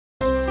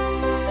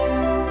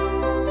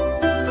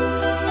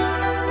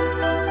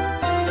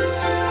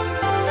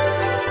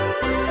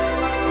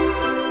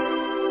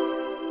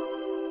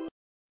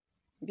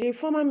The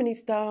former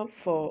Minister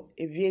for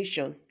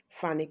Aviation,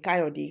 Fani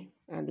Kayode,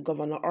 and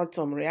Governor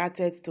Ortom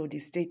reacted to the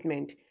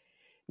statement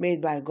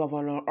made by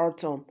Governor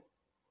Ortom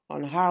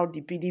on how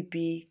the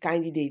PDP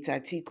candidate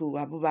Atiku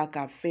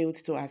Abubakar failed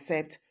to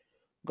accept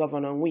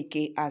Governor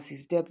Wike as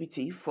his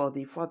deputy for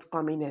the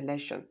forthcoming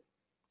election.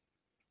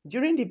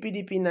 During the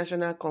PDP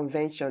National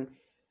Convention,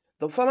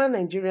 the former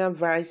Nigerian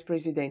Vice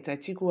President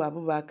Atiku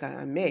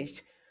Abubakar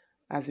emerged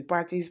as the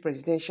party's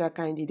presidential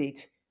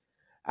candidate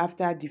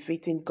after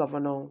defeating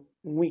Governor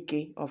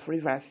Wike of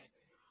Rivers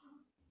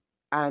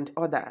and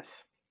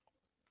others.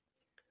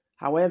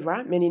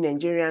 However, many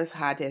Nigerians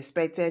had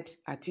expected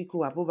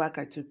Atiku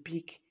Abubakar to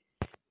pick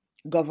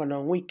Governor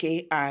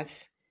Wike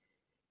as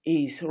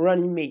his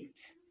running mate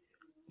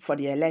for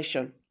the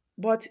election,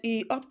 but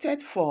he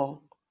opted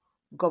for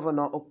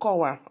Governor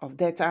Okowa of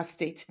Delta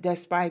State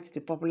despite the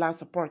popular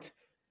support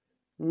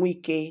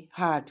Wike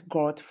had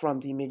got from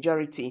the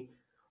majority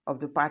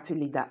of the party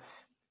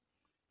leaders.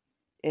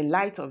 In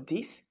light of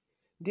this,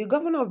 the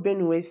governor of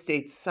Benue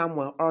State,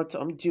 Samuel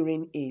Ortom,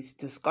 during his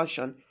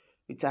discussion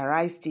with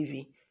Arise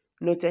TV,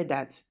 noted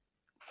that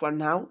for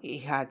now he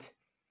had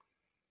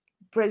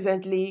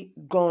presently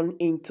gone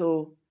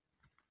into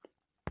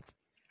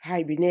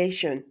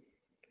hibernation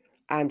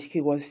and he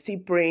was still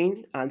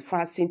praying and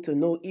fasting to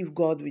know if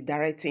God will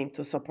direct him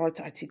to support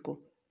Atiku.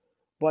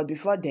 But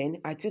before then,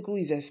 Atiku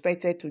is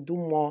expected to do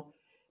more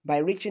by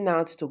reaching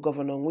out to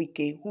Governor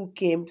Wike, who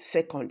came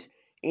second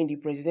in the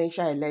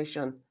presidential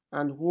election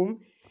and whom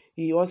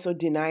he also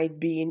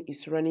denied being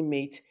his running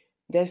mate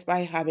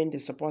despite having the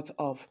support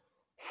of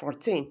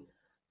 14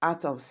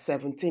 out of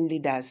 17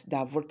 leaders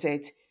that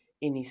voted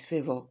in his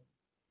favor.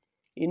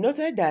 He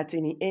noted that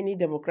in any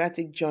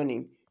democratic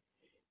journey,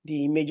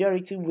 the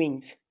majority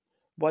wins,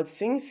 but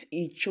since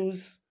he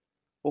chose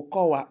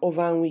Okowa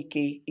over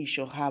Wike, he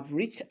should have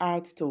reached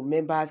out to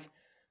members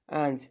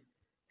and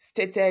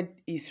stated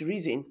his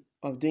reason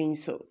of doing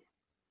so.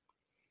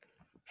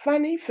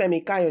 Fani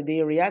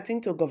Kayode, reacting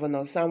to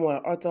Governor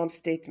Samuel Ortom's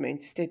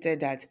statement,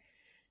 stated that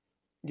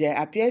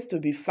there appears to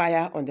be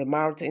fire on the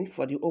mountain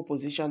for the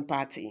opposition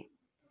party.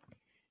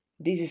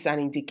 This is an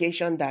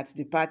indication that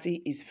the party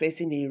is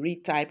facing a real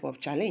type of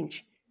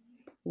challenge,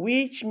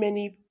 which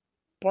many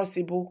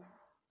possible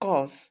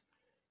cause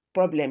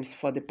problems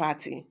for the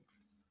party.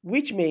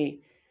 Which may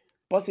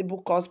possibly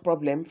cause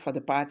problem for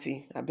the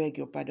party. I beg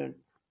your pardon.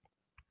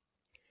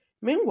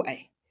 Meanwhile,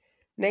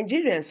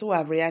 Nigerians who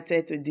have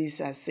reacted to this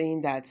are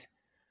saying that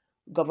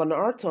Governor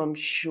Ortom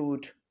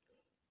should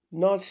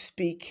not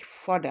speak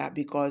further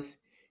because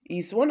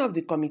he's one of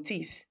the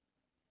committees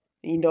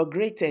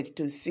inaugurated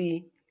to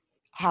see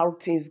how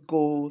things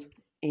go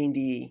in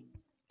the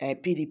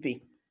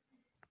PDP.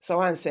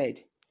 Someone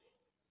said,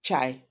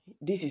 "Chai,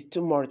 this is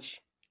too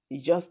much.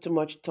 It's just too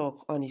much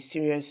talk on a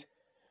serious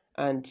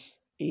and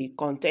a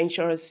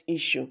contentious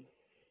issue.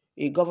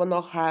 A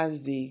governor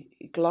has the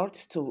clout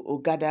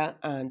to gather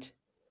and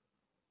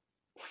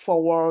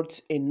forward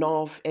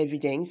enough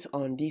evidence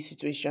on this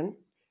situation.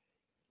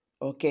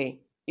 Okay,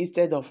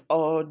 instead of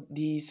all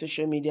the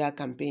social media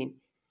campaign,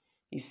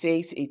 he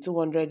says a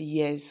 200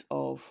 years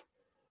of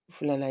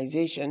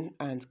Fulanization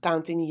and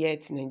counting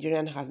yet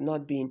Nigerian has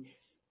not been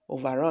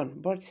overrun,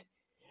 but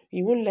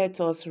he won't let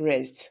us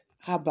rest.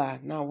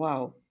 Haba, now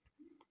wow."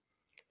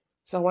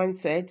 Someone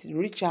said,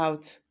 reach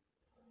without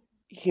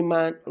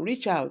human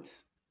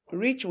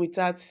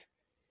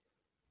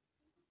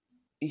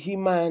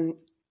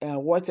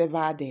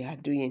whatever they are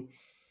doing.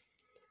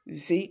 You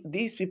see,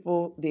 these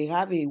people, they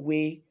have a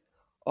way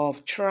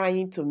of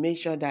trying to make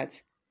sure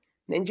that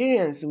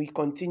Nigerians will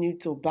continue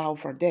to bow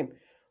for them.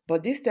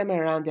 But this time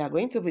around, they are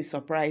going to be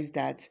surprised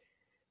that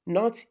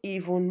not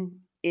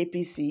even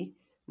APC,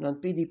 not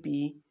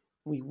PDP,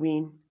 will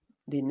win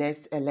the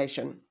next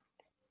election.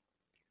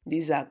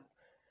 These are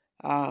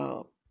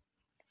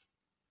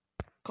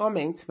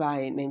comments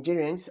by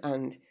Nigerians,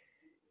 and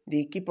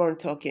they keep on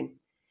talking.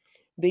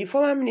 The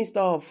former Minister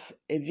of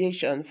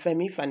Aviation,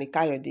 Fani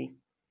Kayode,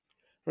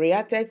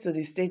 reacted to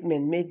the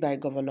statement made by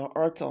Governor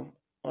Ortom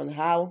on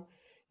how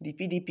the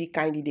PDP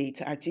candidate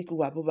Atiku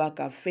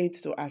Abubakar failed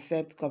to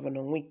accept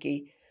Governor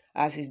Wike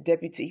as his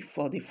deputy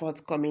for the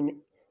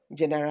forthcoming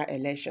general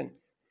election.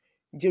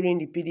 During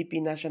the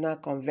PDP National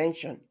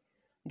Convention,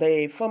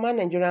 the former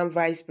Nigerian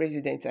Vice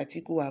President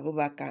Atiku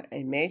Abubakar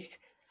emerged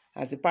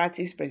as the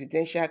party's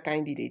presidential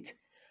candidate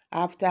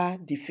after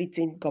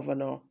defeating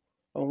Governor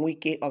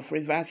Wike of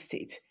Rivers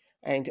State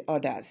and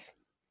others.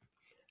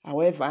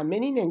 However,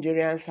 many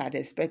Nigerians had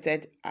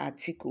expected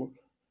Atiku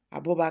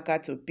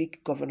Abubakar to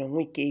pick Governor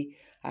Wike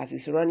as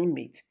his running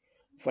mate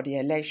for the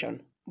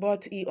election,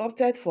 but he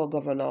opted for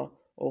Governor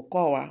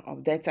Okowa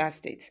of Delta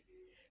State,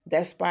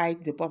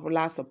 despite the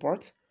popular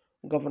support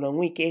Governor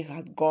Wike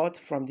had got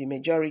from the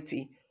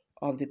majority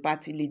of the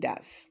party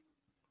leaders.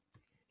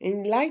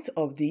 In light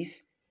of this,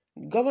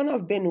 Governor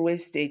of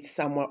Benue State,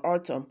 Samuel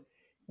Ortom,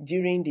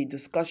 during the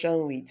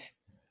discussion with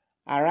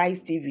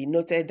Arise TV,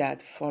 noted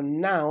that for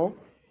now,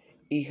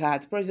 he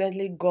had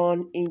presently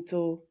gone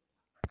into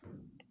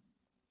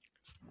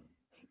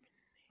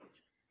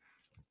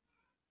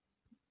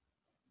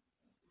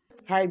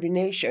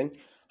hibernation,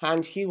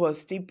 and he was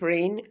still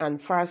praying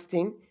and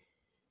fasting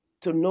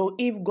to know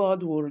if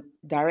God would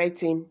direct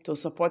him to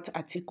support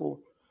Atiku.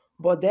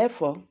 But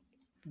therefore,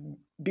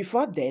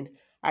 before then,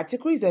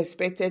 Atiku is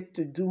expected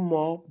to do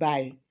more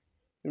by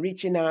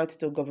reaching out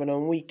to Governor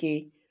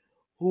Wike,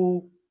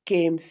 who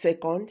came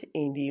second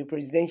in the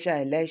presidential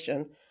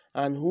election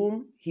and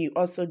whom he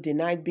also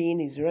denied being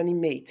his running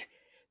mate,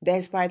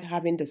 despite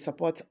having the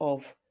support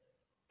of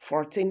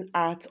 14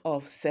 out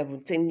of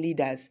 17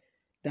 leaders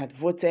that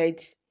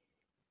voted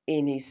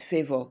in his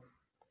favor.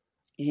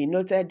 He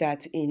noted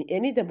that in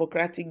any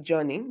democratic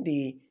journey,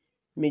 the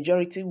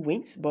majority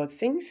wins, but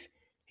since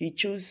he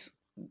chose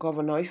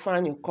Governor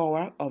Ifeanyi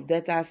Okowa of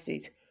Delta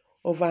State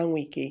over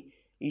Wike,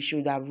 he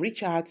should have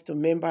reached out to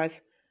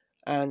members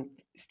and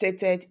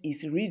stated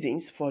his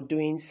reasons for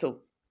doing so.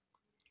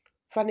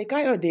 Fani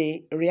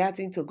Kayode,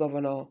 reacting to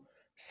Governor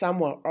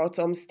Samuel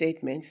Ortom's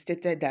statement,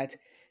 stated that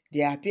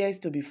there appears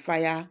to be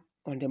fire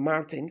on the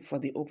mountain for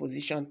the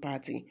opposition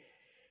party.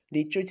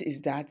 The truth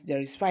is that there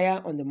is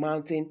fire on the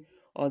mountain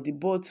on the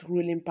both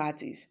ruling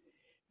parties,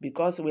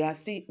 because we have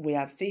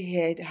still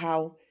heard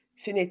how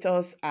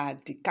senators are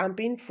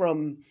decamping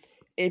from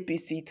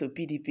APC to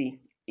PDP.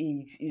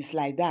 It's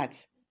like that,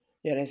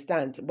 you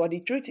understand? But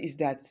the truth is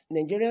that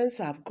Nigerians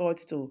have got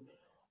to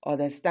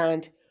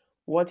understand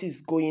what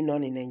is going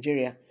on in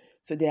Nigeria.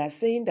 So they are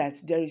saying that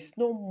there is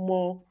no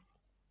more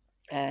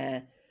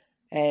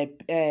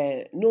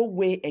no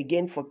way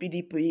again for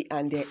PDP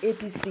and the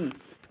APC,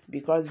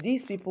 because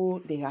these people,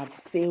 they have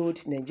failed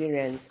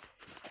Nigerians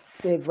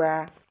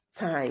several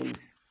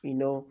times,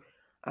 and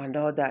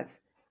all that.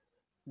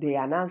 They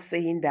are now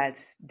saying that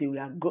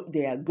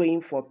they are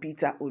going for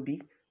Peter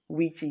Obi,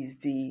 which is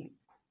the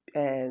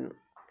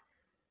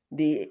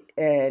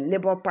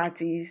Labour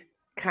Party's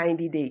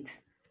candidate.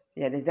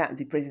 Yeah,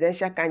 the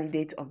presidential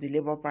candidate of the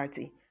Labour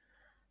Party.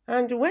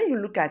 And when you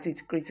look at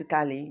it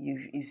critically,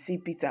 you see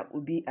Peter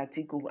Obi,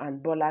 Atiku,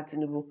 and Bola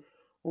Tinubu,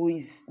 who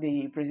is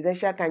the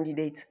presidential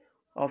candidate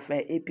of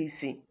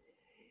APC.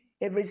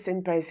 Every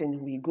same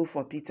person will go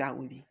for Peter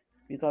Obi,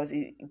 because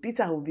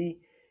Peter Obi,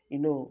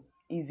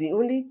 is the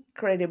only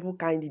credible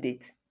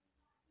candidate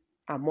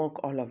among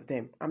all of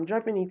them. I'm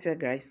dropping it here,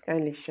 guys.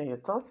 Kindly share your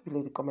thoughts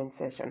below the comment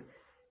section.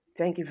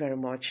 Thank you very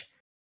much.